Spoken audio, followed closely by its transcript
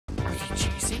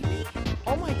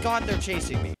Oh my god, they're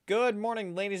chasing me. Good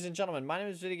morning, ladies and gentlemen. My name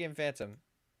is VideoGamePhantom.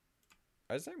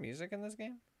 Is there music in this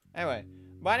game? Anyway,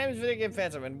 my name is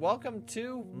VideoGamePhantom, and welcome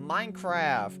to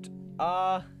Minecraft.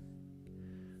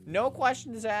 No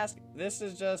questions asked. This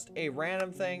is just a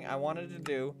random thing I wanted to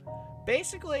do.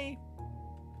 Basically,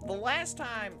 the last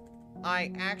time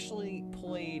I actually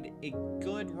played a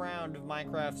good round of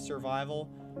Minecraft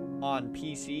Survival on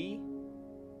PC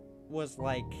was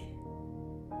like...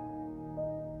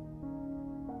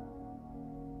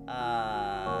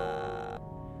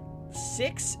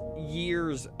 6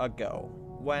 years ago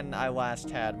when I last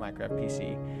had Minecraft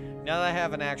PC. Now that I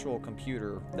have an actual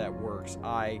computer that works,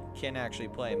 I can actually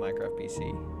play Minecraft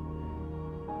PC.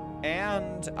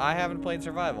 And I haven't played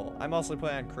Survival. I mostly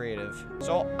play on Creative.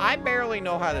 So I barely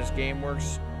know how this game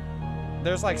works.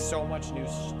 There's like so much new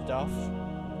stuff.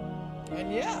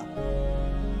 And yeah.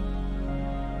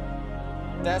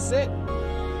 That's it.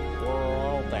 We're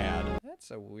all bad. That's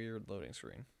a weird loading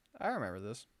screen. I remember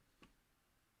this.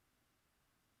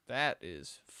 That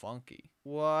is funky.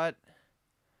 What?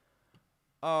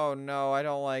 Oh no, I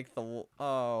don't like the...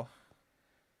 Oh.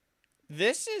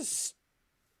 This is...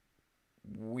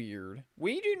 weird.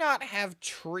 We do not have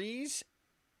trees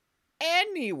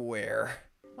anywhere.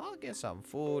 I'll get some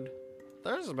food.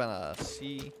 There's been a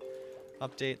sea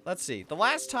update. Let's see. The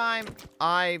last time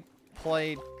I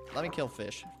played... Let me kill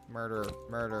fish. Murder,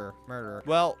 murder, murder.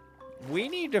 Well, we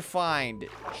need to find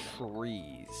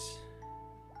trees.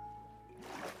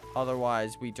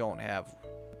 Otherwise, we don't have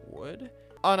wood.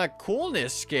 On a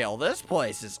coolness scale, this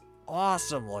place is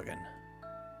awesome looking.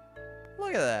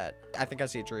 Look at that. I think I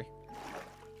see a tree.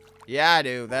 Yeah, I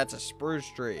do. That's a spruce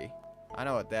tree. I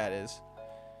know what that is.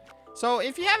 So,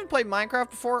 if you haven't played Minecraft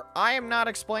before, I am not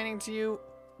explaining to you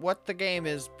what the game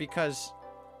is because...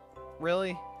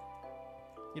 Really?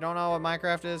 You don't know what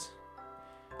Minecraft is?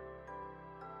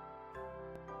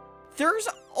 There's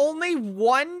only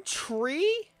one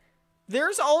tree?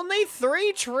 There's only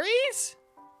 3 trees?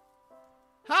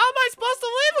 How am I supposed to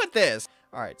live with this?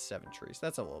 Alright, 7 trees.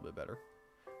 That's a little bit better.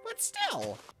 But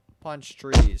still. Punch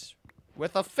trees.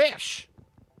 With a fish.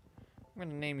 I'm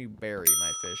gonna name you Barry,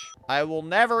 my fish. I will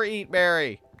never eat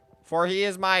Barry. For he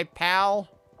is my pal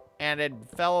and a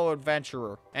fellow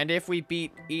adventurer. And if we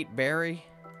eat Barry,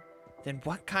 then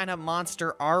what kind of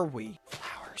monster are we?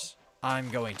 Flowers. I'm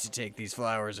going to take these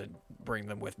flowers and bring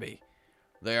them with me.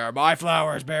 They are my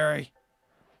flowers, Barry.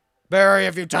 Barry,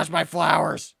 if you touch my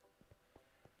flowers,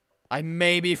 I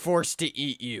may be forced to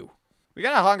eat you. We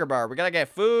got a hunger bar. We gotta get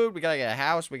food. We gotta get a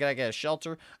house. We gotta get a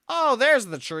shelter. Oh, there's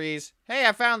the trees. Hey,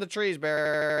 I found the trees,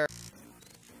 Barry.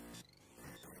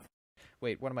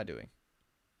 Wait, what am I doing?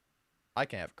 I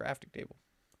can have a crafting table.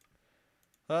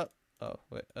 Oh,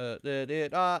 wait.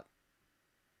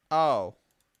 Oh,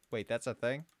 wait, that's a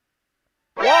thing?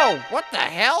 Whoa, what the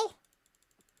hell?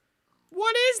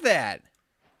 What is that?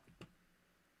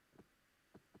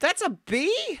 That's a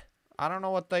bee? I don't know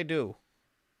what they do.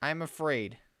 I'm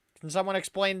afraid. Can someone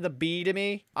explain the bee to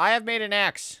me? I have made an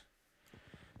X.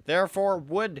 Therefore,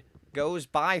 wood goes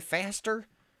by faster.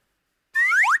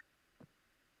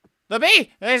 The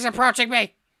bee is approaching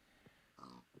me.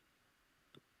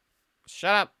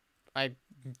 Shut up. I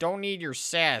don't need your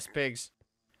sass, pigs.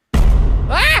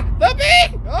 Ah! The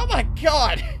bee! Oh my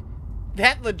god!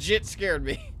 That legit scared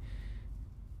me.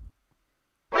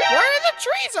 Why are the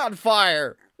trees on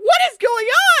fire? What is going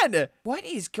on? What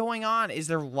is going on? Is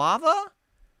there lava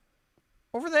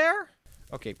over there?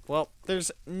 Okay, well,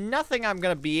 there's nothing I'm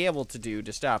gonna be able to do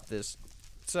to stop this.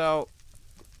 So,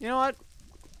 you know what?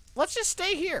 Let's just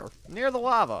stay here, near the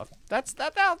lava.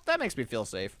 That makes me feel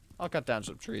safe. I'll cut down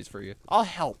some trees for you. I'll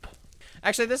help.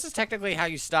 Actually, this is technically how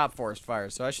you stop forest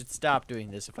fires, so I should stop doing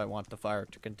this if I want the fire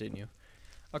to continue.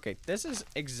 Okay, this is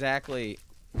exactly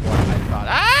what I thought.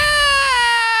 Ah!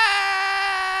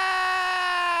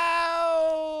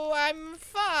 I'm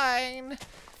fine.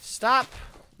 Stop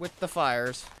with the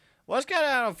fires. Let's get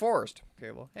out of the forest.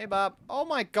 Okay, well, hey, Bob. Oh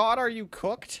my god, are you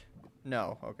cooked?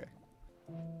 No, okay.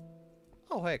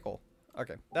 Oh, hey, coal.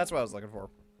 Okay, that's what I was looking for.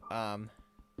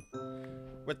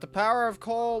 With the power of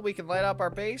coal, we can light up our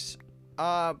base.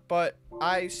 But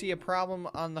I see a problem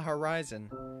on the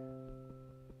horizon.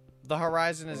 The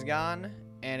horizon is gone,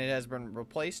 and it has been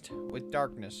replaced with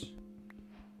darkness.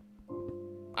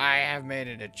 I have made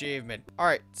an achievement.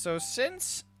 Alright, so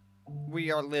since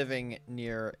we are living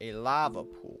near a lava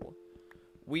pool,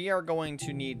 we are going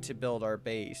to need to build our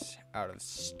base out of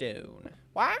stone.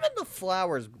 Why haven't the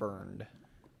flowers burned?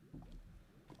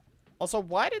 Also,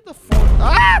 why did the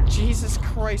Ah! Jesus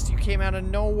Christ, you came out of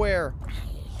nowhere.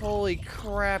 Holy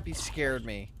crap, you scared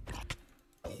me.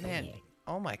 Man,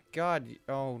 Oh my god.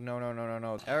 Oh, no, no, no, no,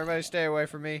 no. Everybody stay away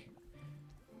from me.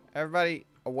 Everybody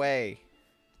away.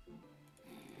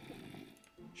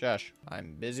 Shush.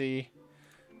 I'm busy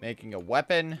making a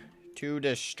weapon to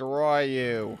destroy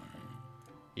you.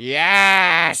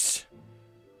 Yes!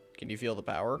 Can you feel the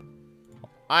power?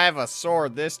 I have a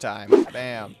sword this time.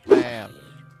 Bam, bam,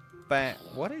 bam.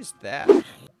 What is that?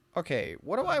 Okay,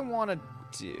 what do I want to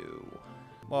do?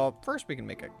 Well, first we can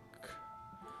make a...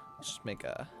 Let's just make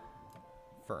a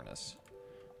furnace.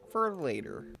 For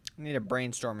later. I need a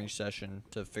brainstorming session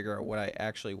to figure out what I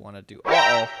actually want to do.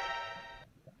 Uh-oh.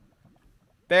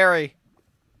 Barry.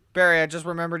 Barry, I just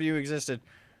remembered you existed.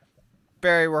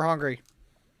 Barry, we're hungry.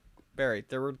 Barry,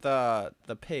 there were the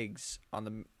pigs on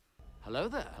the... Hello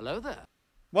there, hello there.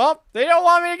 Well, they don't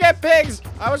want me to get pigs.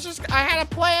 I had a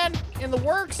plan in the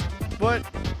works, but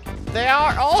they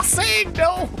are all saying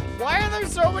no. Why are there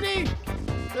so many?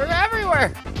 They're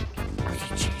everywhere. Are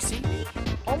they chasing me?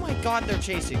 Oh my god, they're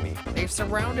chasing me. They've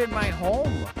surrounded my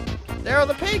home. There are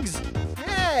the pigs.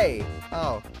 Hey.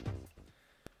 Oh.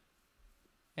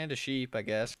 And a sheep, I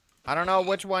guess. I don't know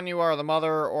which one you are, the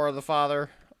mother or the father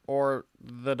or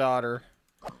the daughter.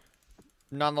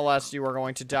 Nonetheless, you are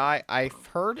going to die. I've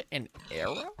heard an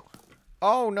arrow?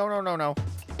 Oh, no, no, no, no.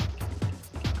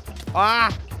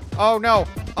 Ah! Oh, no.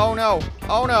 Oh, no.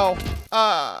 Oh, no.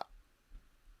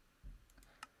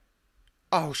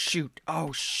 Oh, shoot.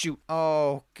 Oh, shoot.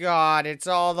 Oh, God. It's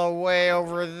all the way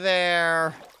over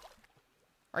there.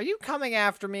 Are you coming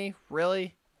after me?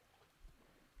 Really?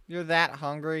 You're that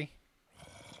hungry?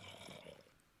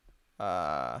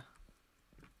 No.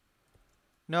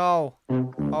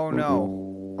 Oh, no.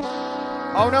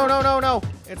 Oh, no, no, no, no.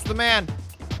 It's the man.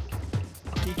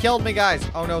 He killed me, guys.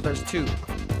 Oh, no, there's two.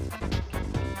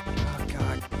 Oh,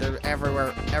 God. They're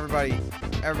everywhere.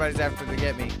 Everybody's after to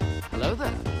get me. Hello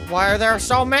there. Why are there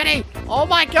so many? Oh,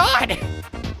 my God.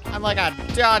 I'm like a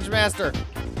dodge master.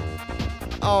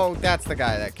 Oh, that's the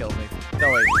guy that killed me. No,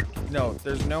 wait. No,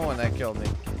 there's no one that killed me.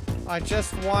 I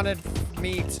just wanted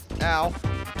meat. Ow.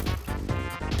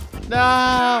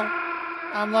 No!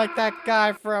 I'm like that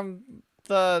guy from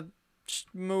the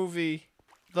movie,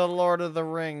 The Lord of the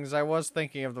Rings. I was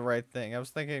thinking of the right thing. I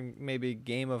was thinking maybe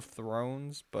Game of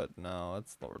Thrones, but no,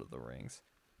 it's Lord of the Rings.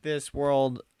 This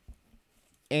world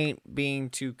ain't being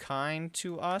too kind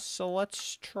to us, so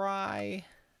let's try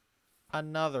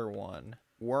another one.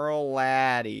 Whirl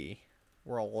Laddie.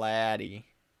 Whirl Laddie.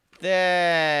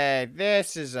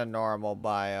 This is a normal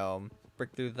biome.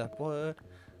 Break through the wood.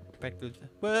 Break through the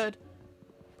wood.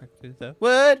 Break through the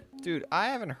wood. Dude, I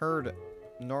haven't heard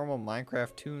normal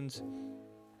Minecraft tunes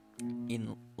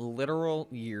in literal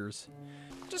years.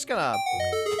 Just gonna...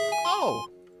 Oh!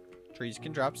 Trees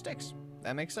can drop sticks.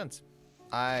 That makes sense.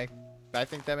 I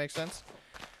think that makes sense.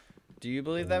 Do you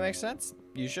believe that makes sense?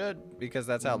 You should, because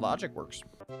that's how logic works.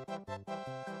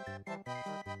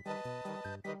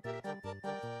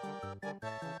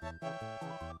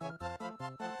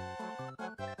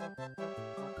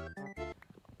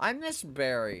 I miss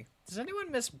Barry. Does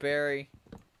anyone miss Barry?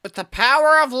 With the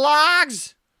power of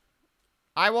logs,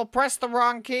 I will press the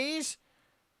wrong keys.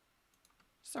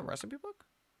 Is that a recipe book?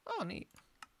 Oh, neat.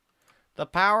 The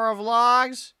power of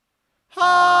logs. Ha!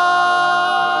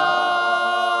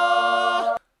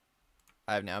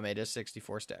 I have now made a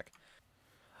 64 stack.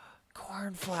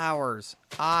 Cornflowers.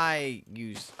 I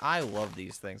love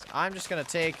these things. I'm just gonna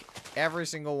take every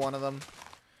single one of them.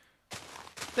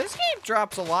 This game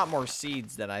drops a lot more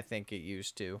seeds than I think it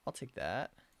used to. I'll take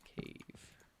that. Cave.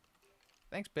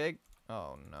 Thanks, pig.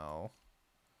 Oh, no.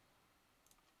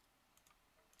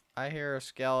 I hear a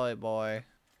skelly boy.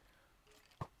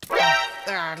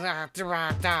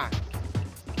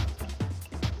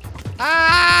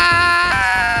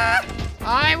 Ah!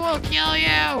 I will kill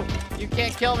you! You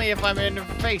can't kill me if I'm in your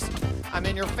face. I'm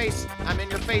in your face. I'm in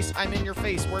your face. I'm in your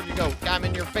face. Where'd you go? I'm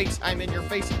in your face. I'm in your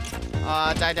face.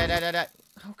 Die, die, die, die, die.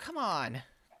 Oh, come on.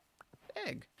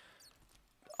 Egg.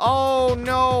 Oh,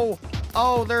 no.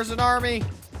 Oh, there's an army.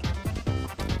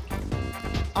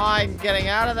 I'm getting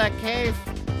out of that cave.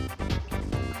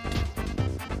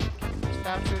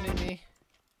 Stop shooting me.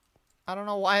 I don't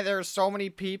know why there's so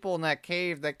many people in that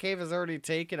cave. That cave is already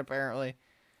taken, apparently.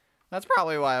 That's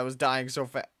probably why I was dying so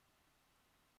fast.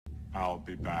 I'll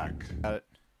be back. Got it.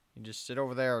 You just sit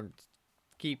over there and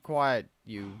keep quiet,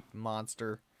 you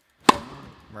monster.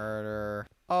 Murder.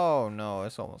 Oh, no.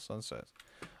 It's almost sunset.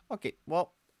 Okay,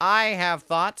 well, I have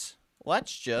thoughts.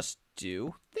 Let's just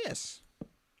do this.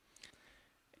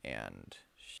 And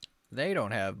they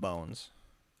don't have bones.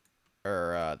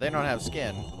 Or, they don't have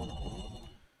skin.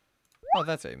 Oh,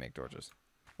 that's how you make torches.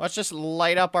 Let's just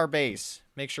light up our base.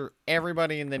 Make sure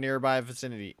everybody in the nearby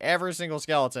vicinity, every single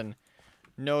skeleton,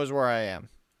 knows where I am.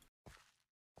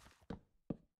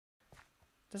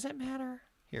 Does it matter?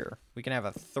 Here, we can have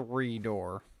a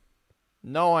 3-door.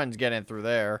 No one's getting through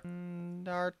there. And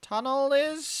our tunnel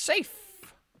is safe.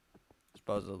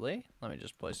 Supposedly. Let me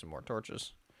just place some more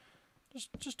torches.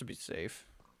 Just to be safe.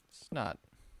 It's not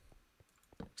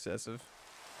excessive.